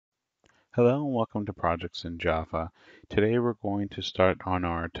Hello and welcome to Projects in Java. Today we're going to start on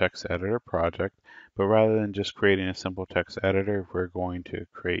our text editor project, but rather than just creating a simple text editor, we're going to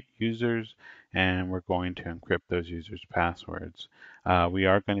create users and we're going to encrypt those users' passwords. We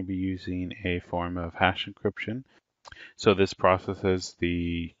are going to be using a form of hash encryption. So this processes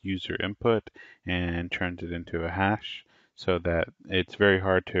the user input and turns it into a hash so that it's very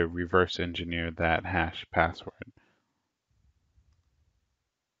hard to reverse engineer that hash password.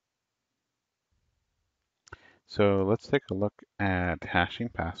 So let's take a look at hashing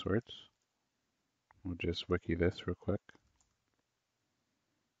passwords. We'll just wiki this real quick.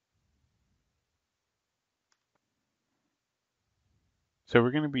 So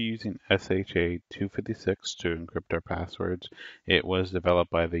we're going to be using SHA-256 to encrypt our passwords. It was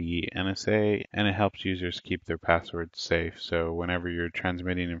developed by the NSA and it helps users keep their passwords safe. So whenever you're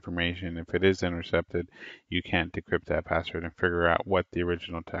transmitting information, if it is intercepted, you can't decrypt that password and figure out what the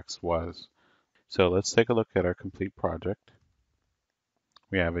original text was. So let's take a look at our complete project.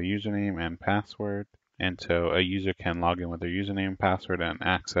 We have a username and password. And so a user can log in with their username and password and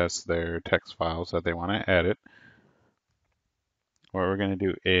access their text files that they want to edit. What we're going to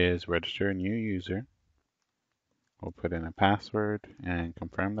do is register a new user. We'll put in a password and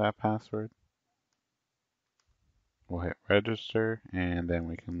confirm that password. We'll hit register and then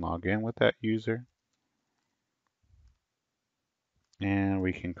we can log in with that user. And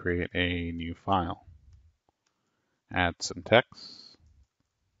we can create a new file. Add some text.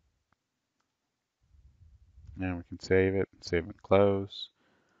 And we can save it, save and close.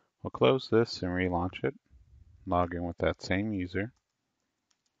 We'll close this and relaunch it. Log in with that same user.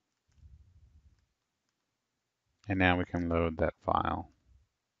 And now we can load that file.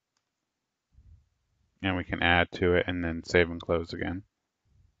 And we can add to it and then save and close again.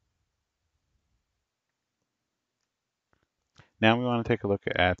 Now we want to take a look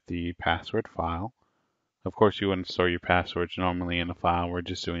at the password file. Of course, you wouldn't store your passwords normally in a file. We're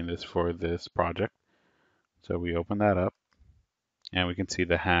just doing this for this project. So we open that up and we can see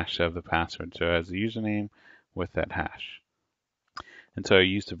the hash of the password. So it has the username with that hash. And so I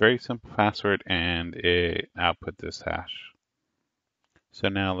used a very simple password and it output this hash. So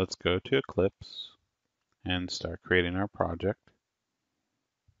now let's go to Eclipse and start creating our project.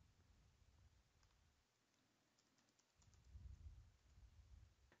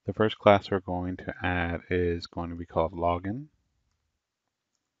 The first class we're going to add is going to be called login.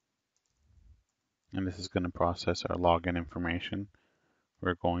 And this is going to process our login information.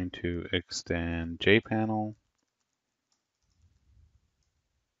 We're going to extend JPanel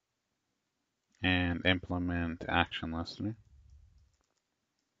and implement action listener.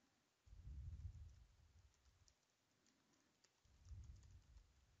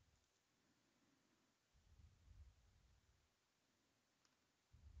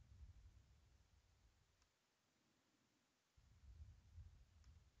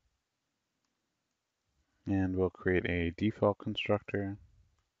 And we'll create a default constructor.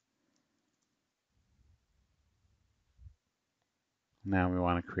 Now we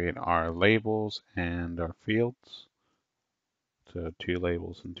want to create our labels and our fields. So 2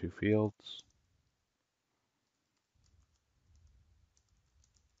 labels and 2 fields.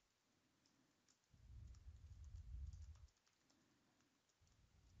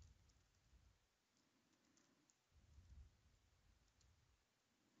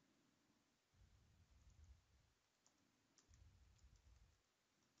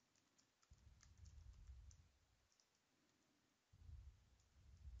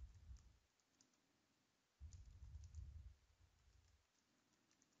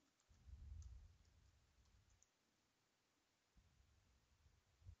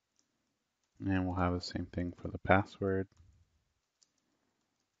 And we'll have the same thing for the password.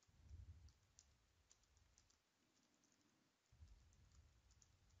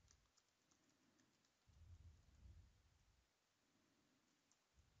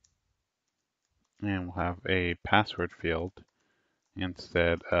 And we'll have a password field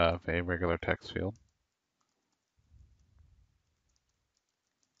instead of a regular text field.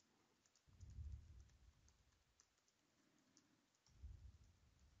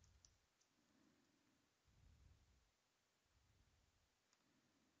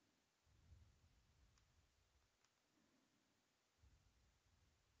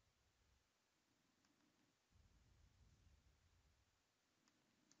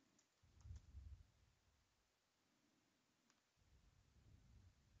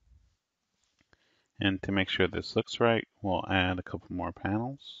 And to make sure this looks right, we'll add a couple more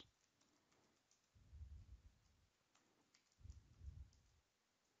panels.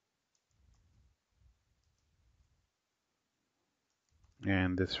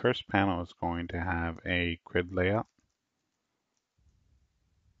 And this first panel is going to have a grid layout.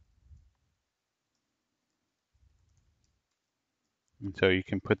 And so you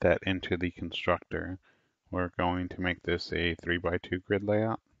can put that into the constructor. We're going to make this a 3x2 grid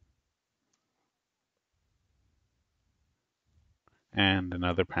layout. And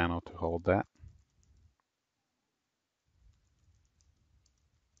another panel to hold that.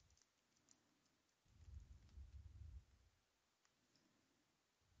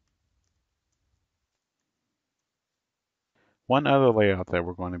 One other layout that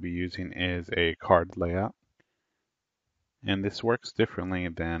we're going to be using is a card layout. And this works differently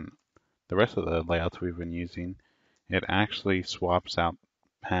than the rest of the layouts we've been using. It actually swaps out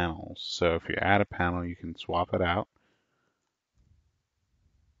panels. So if you add a panel, you can swap it out.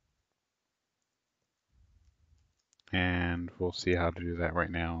 And we'll see how to do that right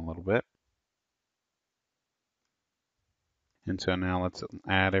now in a little bit. And so now let's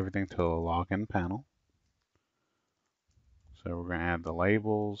add everything to the login panel. So we're going to add the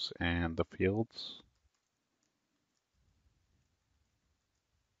labels and the fields.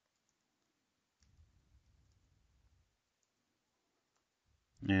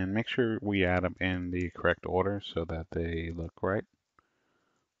 And make sure we add them in the correct order so that they look right.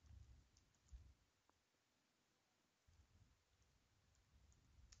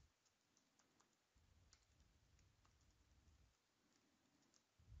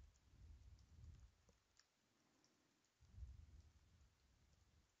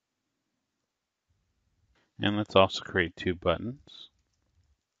 And let's also create two buttons.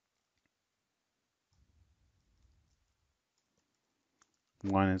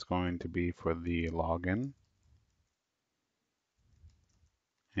 One is going to be for the login,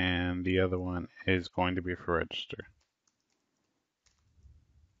 and the other one is going to be for register.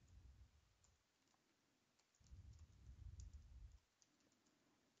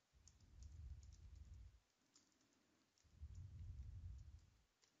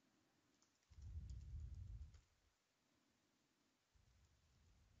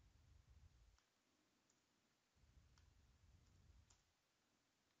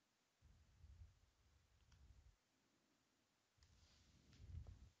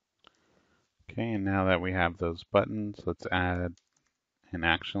 Okay, and now that we have those buttons, let's add an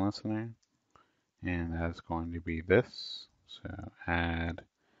action listener, and that's going to be this. So add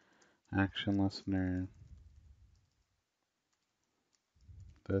action listener,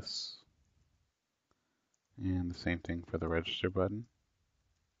 this, and the same thing for the register button.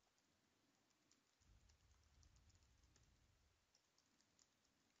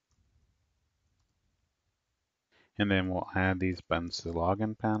 And then we'll add these buttons to the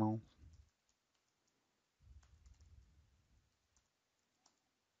login panel.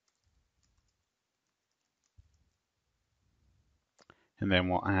 And then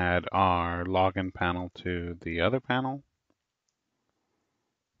we'll add our login panel to the other panel.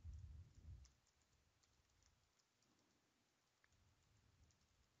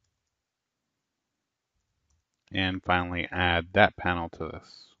 And finally add that panel to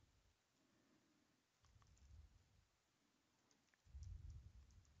this.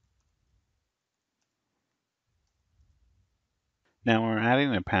 Now when we're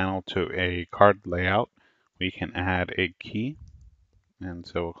adding a panel to a card layout, we can add a key, and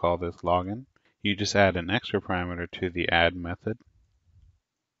so we'll call this login. You just add an extra parameter to the add method.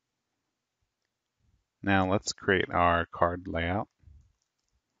 Now let's create our card layout.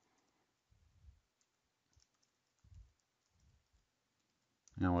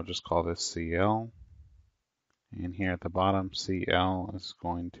 And we'll just call this CL. And here at the bottom, CL is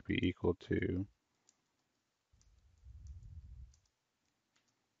going to be equal to,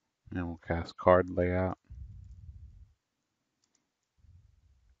 and we'll cast card layout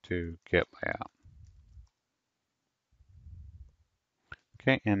to get layout.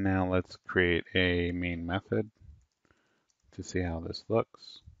 Okay, and now let's create a main method to see how this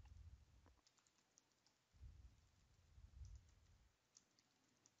looks.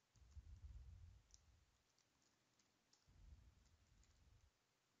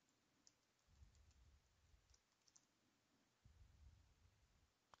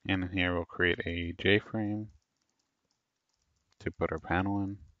 And in here we'll create a J-frame to put our panel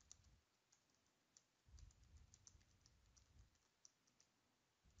in.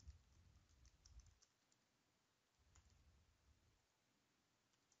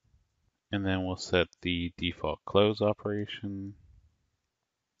 And then we'll set the default close operation.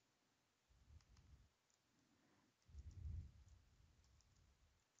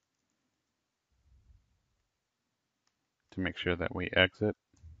 To make sure that we exit.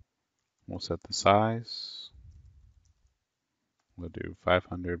 We'll set the size. We'll do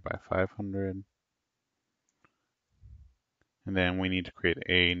 500 by 500. And then we need to create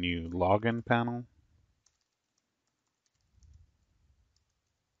a new login panel.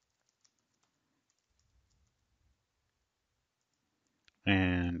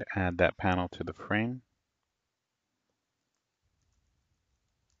 And add that panel to the frame.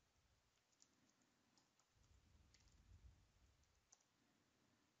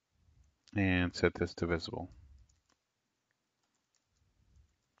 And set this to visible.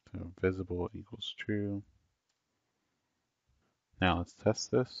 So visible equals true. Now let's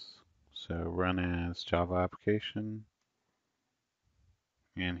test this. So run as Java application.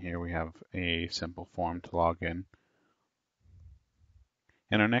 And here we have a simple form to log in.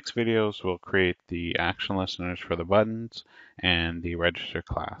 In our next videos, we'll create the action listeners for the buttons and the register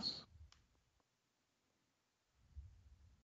class.